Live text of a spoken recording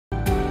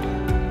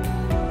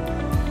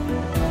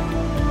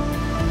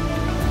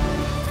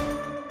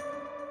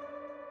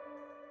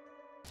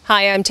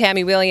Hi, I'm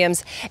Tammy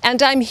Williams,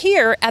 and I'm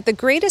here at the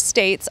Great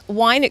Estates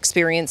Wine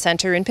Experience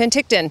Center in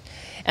Penticton.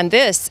 And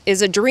this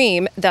is a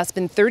dream that's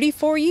been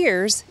 34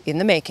 years in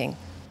the making.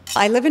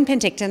 I live in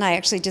Penticton. I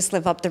actually just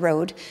live up the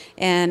road,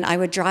 and I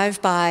would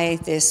drive by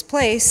this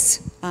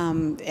place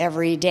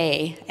every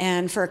day.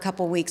 And for a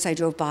couple weeks, I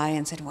drove by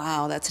and said,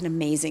 wow, that's an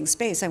amazing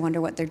space. I wonder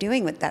what they're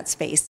doing with that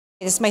space.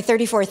 This is my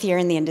 34th year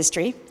in the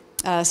industry.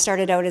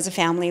 Started out as a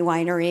family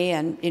winery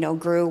and,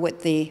 grew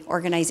with the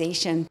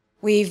organization.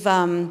 We've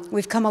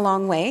come a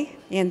long way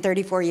in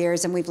 34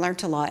 years, and we've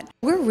learned a lot.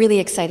 We're really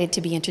excited to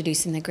be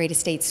introducing the Great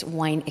Estates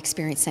Wine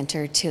Experience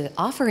Center to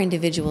offer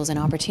individuals an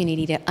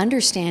opportunity to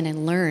understand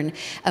and learn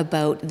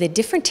about the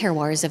different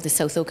terroirs of the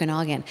South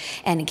Okanagan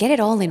and get it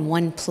all in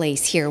one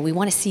place here. We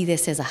want to see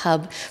this as a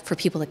hub for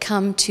people to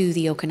come to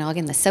the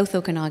Okanagan, the South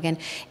Okanagan,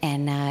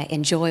 and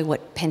enjoy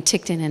what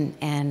Penticton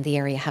and the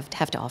area have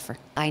to offer.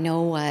 I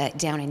know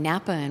down in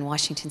Napa and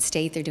Washington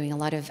State, they're doing a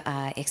lot of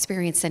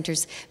experience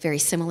centers very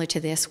similar to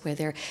this, where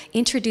they're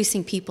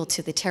introducing people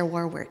to the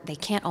terroir where they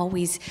can't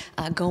always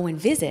go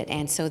and visit,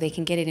 and so they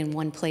can get it in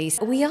one place.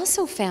 We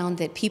also found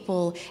that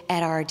people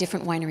at our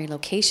different winery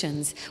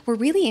locations were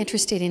really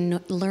interested in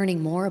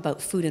learning more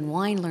about food and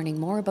wine, learning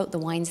more about the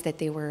wines that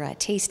they were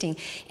tasting,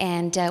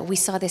 and we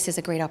saw this as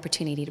a great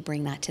opportunity to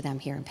bring that to them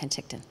here in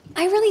Penticton.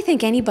 I really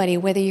think anybody,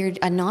 whether you're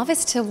a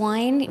novice to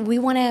wine, we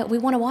want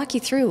to walk you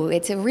through.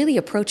 It's a really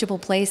approachable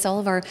place. All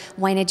of our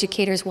wine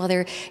educators, while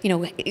they're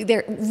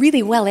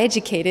really well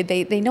educated,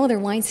 they know their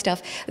wine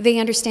stuff. They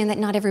understand that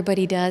not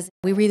everybody does.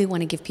 We really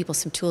want to give people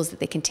some tools that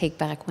they can take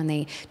back when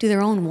they do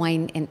their own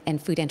wine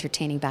and food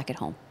entertaining back at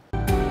home.